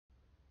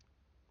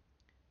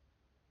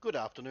Good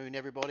afternoon,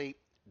 everybody.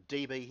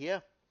 DB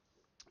here.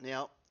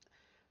 Now,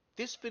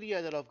 this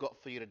video that I've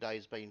got for you today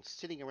has been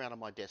sitting around on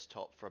my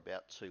desktop for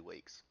about 2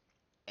 weeks,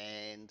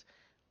 and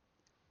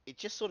it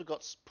just sort of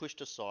got pushed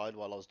aside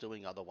while I was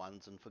doing other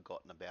ones and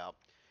forgotten about.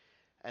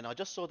 And I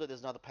just saw that there's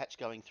another patch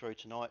going through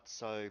tonight,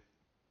 so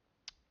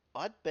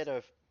I'd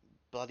better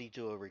bloody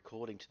do a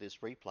recording to this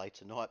replay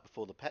tonight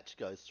before the patch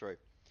goes through.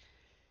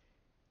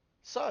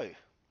 So,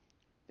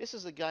 this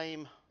is a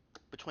game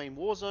between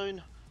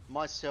Warzone,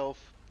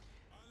 myself,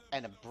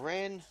 and a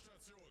brand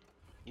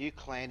new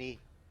clanny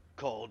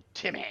called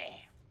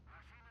Timmy.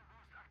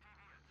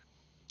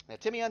 Now,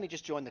 Timmy only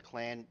just joined the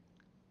clan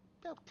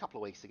about a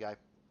couple of weeks ago.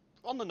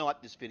 On the night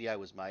this video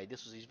was made,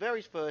 this was his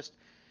very first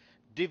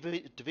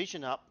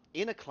division up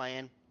in a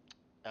clan,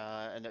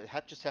 and it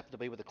just happened to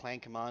be with the clan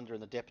commander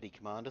and the deputy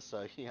commander,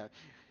 so, you know.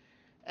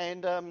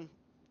 And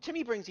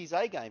Timmy brings his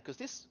A game, because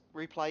this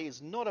replay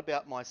is not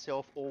about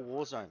myself or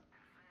Warzone.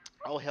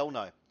 Oh, hell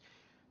no.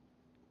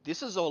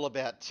 This is all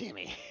about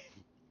Timmy.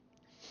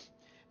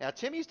 Now,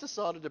 Timmy's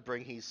decided to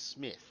bring his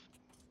Smith,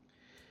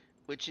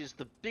 which is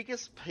the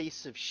biggest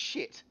piece of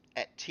shit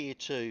at tier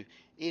 2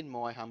 in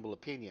my humble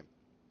opinion.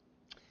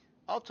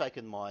 I've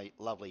taken my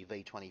lovely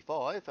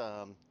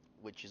V25,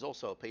 which is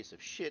also a piece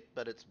of shit,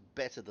 but it's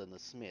better than the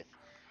Smith.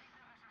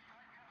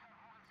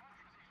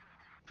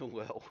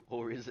 Well,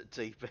 or is it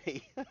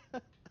TP?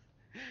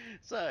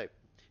 So,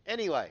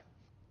 anyway,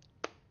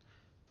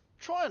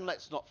 try and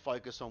let's not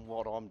focus on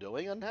what I'm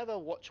doing and have a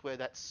watch where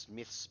that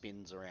Smith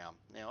spins around.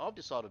 Now, I've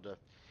decided to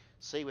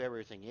see where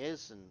everything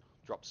is and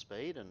drop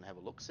speed and have a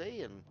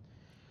look-see, and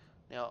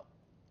now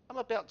I'm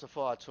about to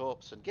fire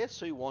torps, and guess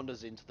who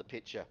wanders into the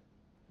picture,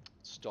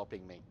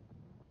 stopping me?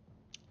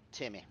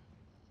 Timmy.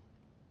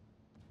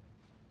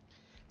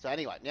 So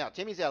anyway, now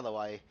Timmy's out of the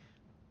way,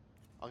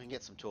 I can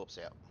get some torps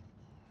out.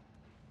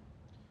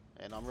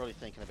 And I'm really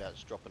thinking about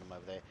just dropping them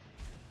over there.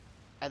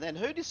 And then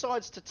who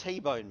decides to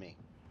T-bone me?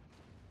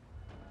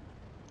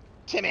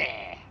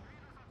 Timmy!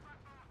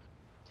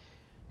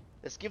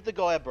 Let's give the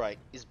guy a break.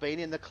 He's been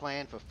in the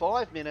clan for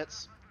 5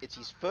 minutes. It's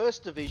his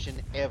first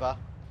division ever.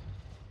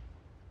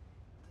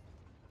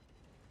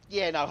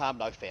 Yeah, no harm,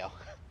 no foul.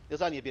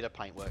 There's only a bit of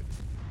paintwork.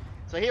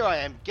 So here I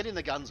am, getting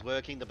the guns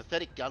working, the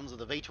pathetic guns of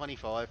the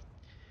V25.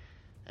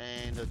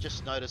 And I've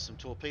just noticed some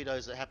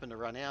torpedoes that happened to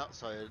run out,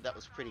 so that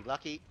was pretty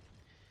lucky.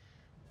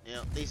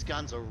 Now, these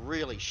guns are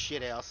really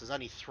shit house. There's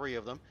only 3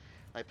 of them.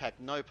 They pack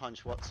no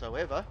punch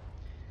whatsoever.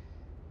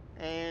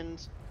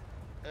 And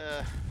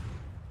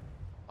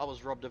I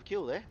was robbed of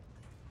kill there.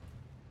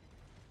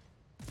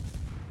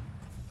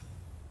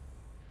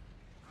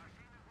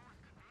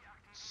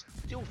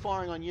 Still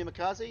firing on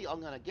Yumikaze.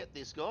 I'm going to get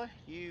this guy.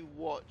 You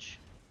watch.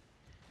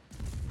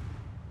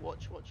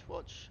 Watch, watch,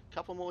 watch.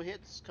 Couple more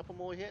hits, couple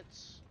more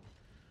hits.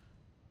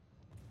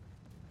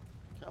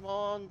 Come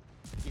on.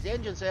 His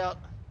engine's out.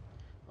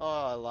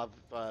 Oh, I love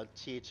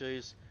tier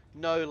 2s.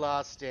 No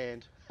last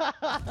stand.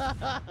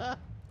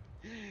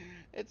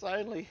 It's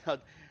only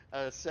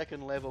a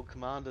second level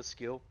commander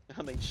skill.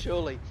 I mean,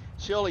 surely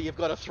you've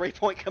got a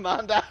 3-point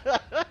commander.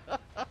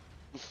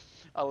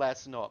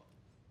 Alas not.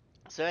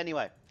 So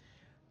anyway,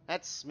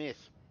 that's Smith.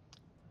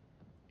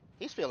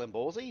 He's feeling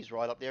ballsy. He's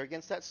right up there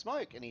against that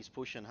smoke, and he's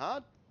pushing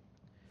hard.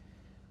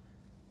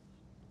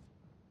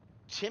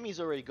 Timmy's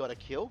already got a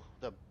kill,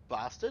 the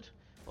bastard.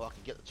 Well, I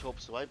can get the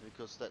torps away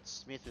because that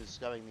Smith is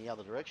going the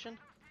other direction.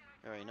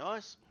 Very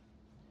nice.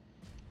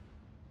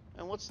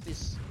 And what's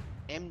this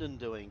Emden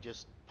doing?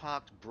 Just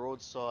parked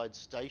broadside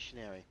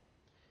stationary.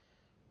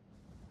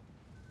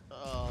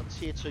 Oh,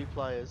 tier 2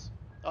 players.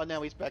 Oh,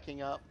 now he's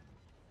backing up.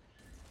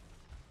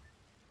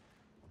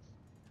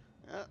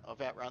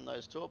 I've outrun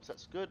those torps,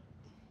 that's good.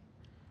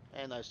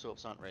 And those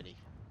torps aren't ready.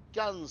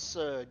 Guns,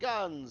 sir,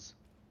 guns!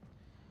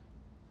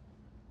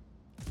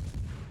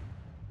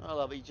 I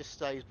love it, he just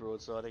stays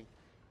broadsiding.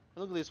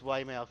 Look at this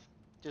Weymouth,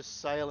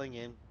 just sailing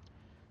in.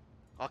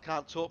 I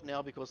can't torp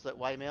now because of that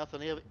Weymouth,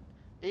 and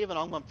even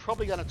I'm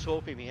probably going to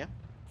torp him here.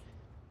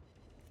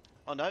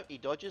 Oh no, he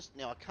dodges.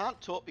 Now I can't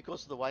torp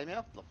because of the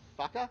Weymouth, the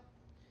fucker.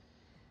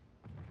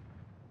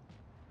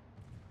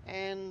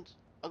 And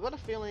I've got a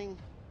feeling...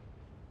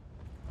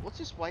 What's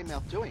this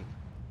Weymouth doing?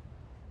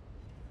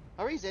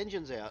 Are his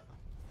engines out?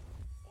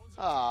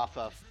 Ah,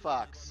 for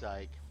fuck's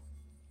sake.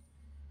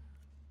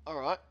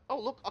 Alright. Oh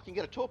look, I can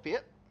get a torp here.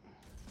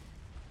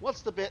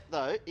 What's the bet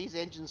though? His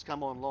engines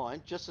come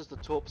online just as the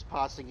torp's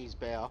passing his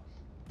bow,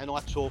 and I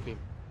torp him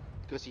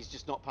because he's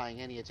just not paying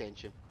any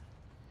attention.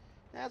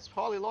 That's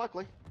highly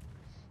likely.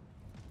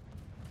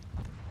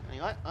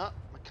 Anyway, I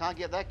can't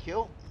get that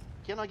kill.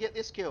 Can I get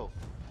this kill?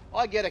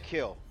 I get a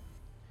kill.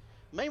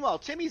 Meanwhile,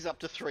 Timmy's up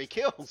to 3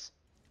 kills.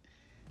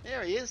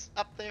 There he is,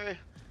 up there,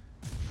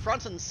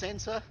 front and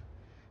center,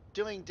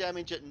 doing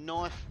damage at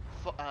knife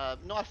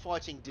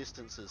fighting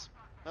distances.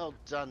 Well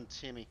done,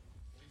 Timmy.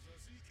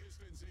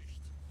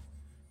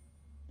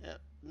 Yeah,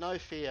 no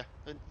fear.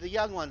 The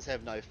young ones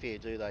have no fear,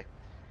 do they?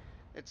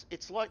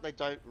 It's like they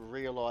don't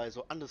realise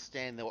or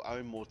understand their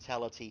own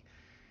mortality.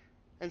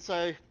 And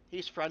so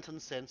he's front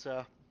and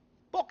centre,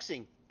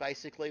 boxing,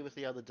 basically, with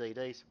the other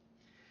DDs.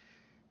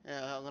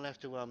 I'm going to have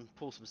to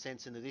pull some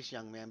sense into this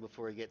young man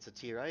before he gets a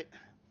tier 8.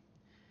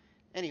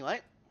 Anyway,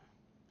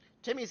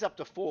 Timmy's up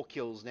to 4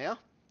 kills now.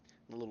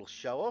 A little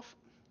show off.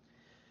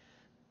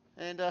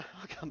 And I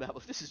come out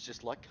with, this is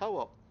just like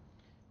co-op.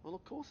 Well,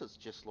 of course it's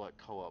just like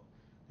co-op.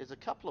 There's a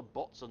couple of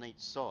bots on each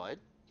side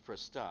for a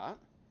start.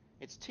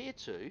 It's tier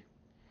 2.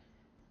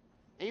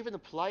 Even the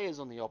players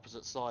on the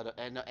opposite side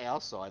and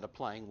our side are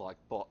playing like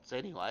bots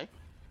anyway.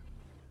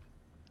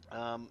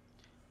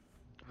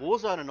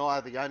 Warzone and I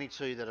are the only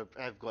two that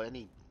have got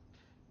any...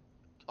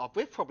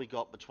 we've probably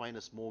got between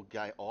us more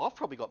game. I've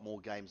probably got more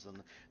games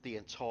than the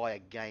entire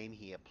game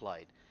here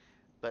played.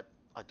 But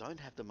I don't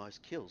have the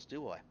most kills,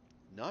 do I?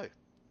 No.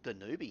 The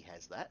newbie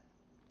has that.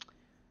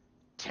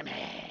 Timmy!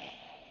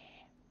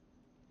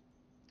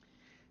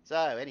 So,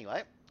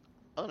 anyway,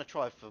 I'm going to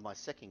try for my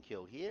second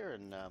kill here,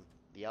 and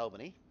the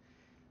Albany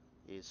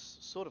is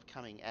sort of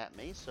coming at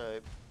me, so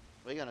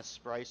we're going to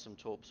spray some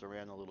torps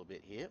around a little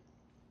bit here.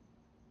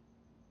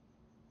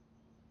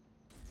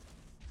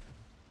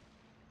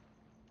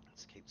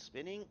 Let's keep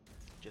spinning.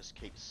 Just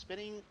keep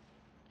spinning.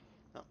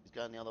 Oh, he's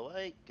going the other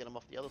way. Get him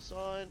off the other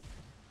side.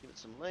 Give it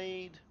some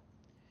lead.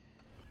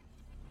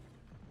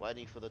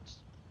 Waiting for the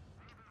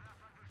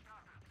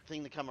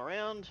thing to come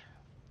around.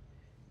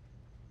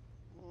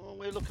 Well,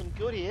 we're looking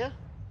good here.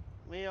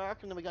 I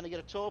reckon that we're going to get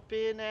a torp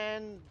in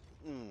and...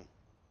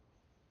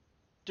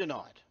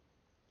 denied.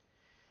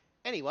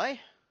 Anyway,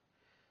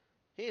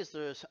 here's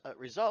the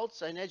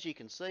results, and as you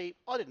can see,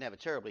 I didn't have a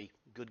terribly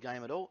good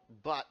game at all,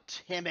 but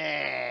Timmy!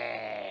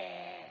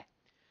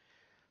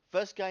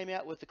 First game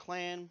out with the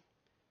clan,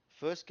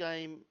 first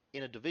game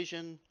in a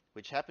division,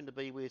 which happened to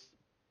be with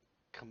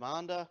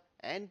Commander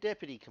and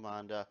Deputy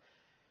Commander,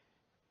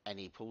 and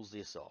he pulls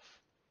this off.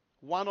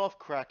 One off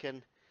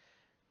Kraken.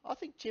 I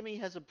think Timmy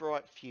has a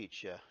bright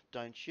future,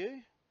 don't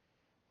you?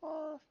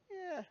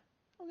 Yeah,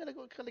 I'm going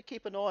to kind of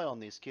keep an eye on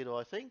this kid,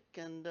 I think,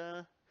 and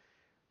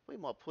we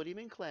might put him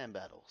in clan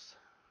battles.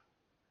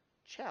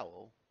 Ciao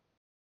all.